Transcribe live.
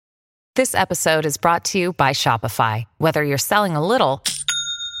This episode is brought to you by Shopify. Whether you're selling a little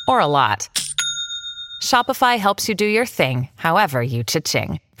or a lot, Shopify helps you do your thing, however you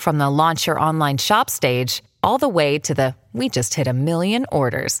cha-ching. From the launch your online shop stage, all the way to the we just hit 1 million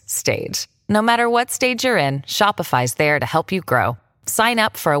orders stage. No matter what stage you're in, Shopify's there to help you grow. Sign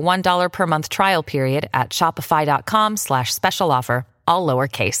up for a $1 per month trial period at shopify.com/special offer, all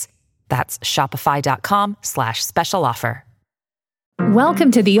lowercase. That's shopify.com/special offer.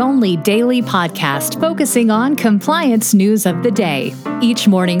 Welcome to the only daily podcast focusing on compliance news of the day. Each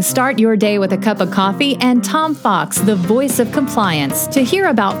morning, start your day with a cup of coffee and Tom Fox, the voice of compliance, to hear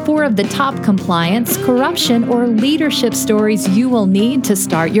about 4 of the top compliance, corruption, or leadership stories you will need to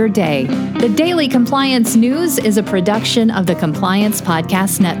start your day. The Daily Compliance News is a production of the Compliance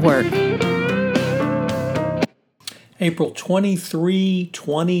Podcast Network. April 23,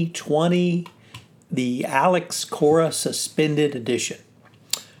 2020. The Alex Cora Suspended Edition.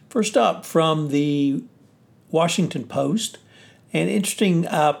 First up, from the Washington Post, an interesting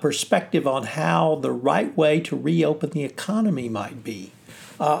perspective on how the right way to reopen the economy might be.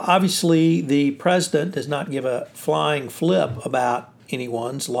 Obviously, the president does not give a flying flip about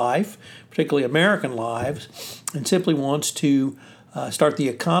anyone's life, particularly American lives, and simply wants to start the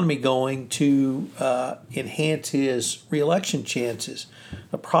economy going to enhance his reelection chances.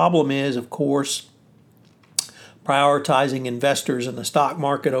 The problem is, of course, prioritizing investors in the stock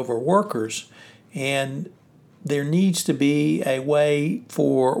market over workers. And there needs to be a way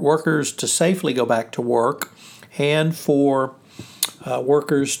for workers to safely go back to work and for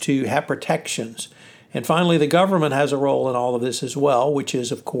workers to have protections. And finally, the government has a role in all of this as well, which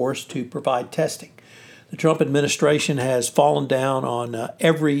is, of course, to provide testing. The Trump administration has fallen down on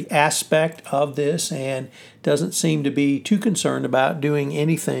every aspect of this and doesn't seem to be too concerned about doing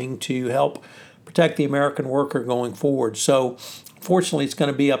anything to help protect the American worker going forward. So, fortunately, it's going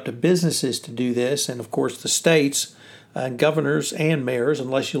to be up to businesses to do this, and of course the states, governors and mayors,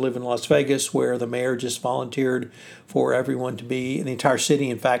 unless you live in Las Vegas, where the mayor just volunteered for everyone to be, the entire city,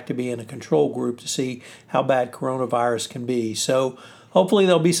 in fact, to be in a control group to see how bad coronavirus can be. So, hopefully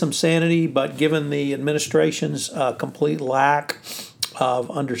there'll be some sanity, but given the administration's complete lack of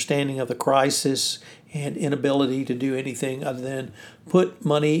understanding of the crisis and inability to do anything other than put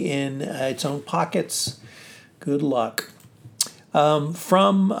money in its own pockets, good luck.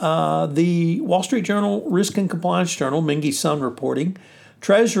 From the Wall Street Journal Risk and Compliance Journal, Mingy Sun reporting,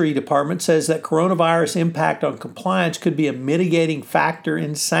 Treasury Department says that coronavirus impact on compliance could be a mitigating factor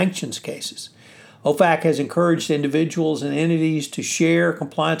in sanctions cases. OFAC has encouraged individuals and entities to share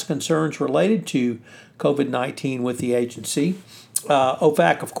compliance concerns related to COVID-19 with the agency.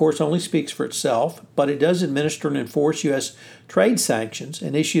 OFAC, of course, only speaks for itself, but it does administer and enforce U.S. trade sanctions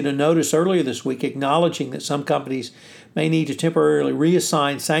and issued a notice earlier this week acknowledging that some companies may need to temporarily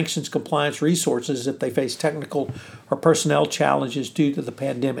reassign sanctions compliance resources if they face technical or personnel challenges due to the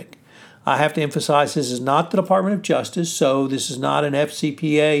pandemic. I have to emphasize this is not the Department of Justice, so this is not an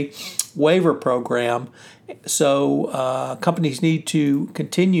FCPA waiver program. So companies need to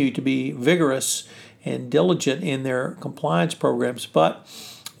continue to be vigorous and diligent in their compliance programs, but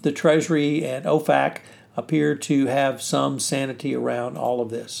the Treasury and OFAC appear to have some sanity around all of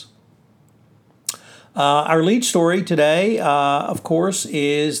this. Our lead story today, of course,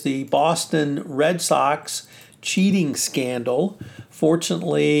 is the Boston Red Sox cheating scandal.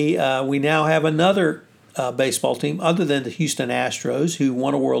 Fortunately, we now have another baseball team other than the Houston Astros who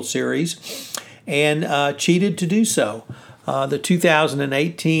won a World Series and cheated to do so. The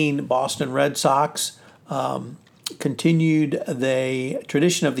 2018 Boston Red Sox continued the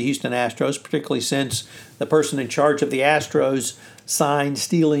tradition of the Houston Astros, particularly since the person in charge of the Astros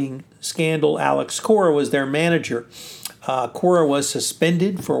sign-stealing scandal, Alex Cora, was their manager. Cora was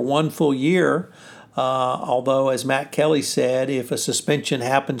suspended for 1 full year, although, as Matt Kelly said, if a suspension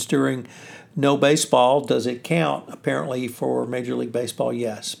happens during no baseball, does it count? Apparently for Major League Baseball,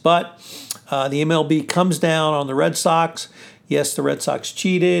 yes. But the MLB comes down on the Red Sox. Yes, the Red Sox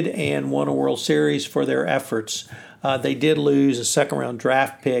cheated and won a World Series for their efforts. They did lose a second-round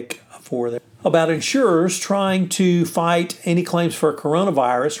draft pick for them. About insurers trying to fight any claims for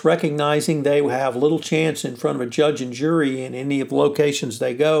coronavirus, recognizing they have little chance in front of a judge and jury in any of the locations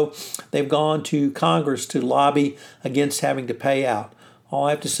they go. They've gone to Congress to lobby against having to pay out. All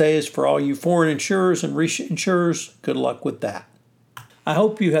I have to say is for all you foreign insurers and reinsurers, good luck with that. I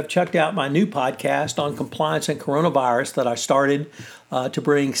hope you have checked out my new podcast on compliance and coronavirus that I started to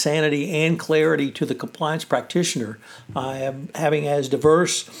bring sanity and clarity to the compliance practitioner. I am having as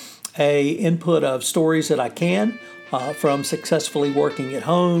diverse a input of stories that I can, from successfully working at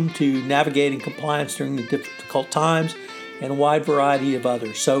home to navigating compliance during the difficult times, and a wide variety of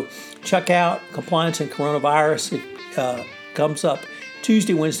others. So check out Compliance and Coronavirus. It comes up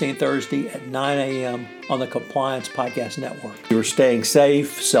Tuesday, Wednesday, and Thursday at 9 a.m. on the Compliance Podcast Network. You're staying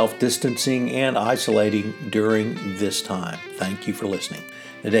safe, self-distancing, and isolating during this time. Thank you for listening.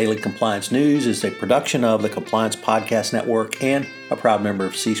 The Daily Compliance News is a production of the Compliance Podcast Network and a proud member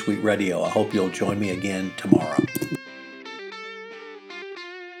of C-Suite Radio. I hope you'll join me again tomorrow.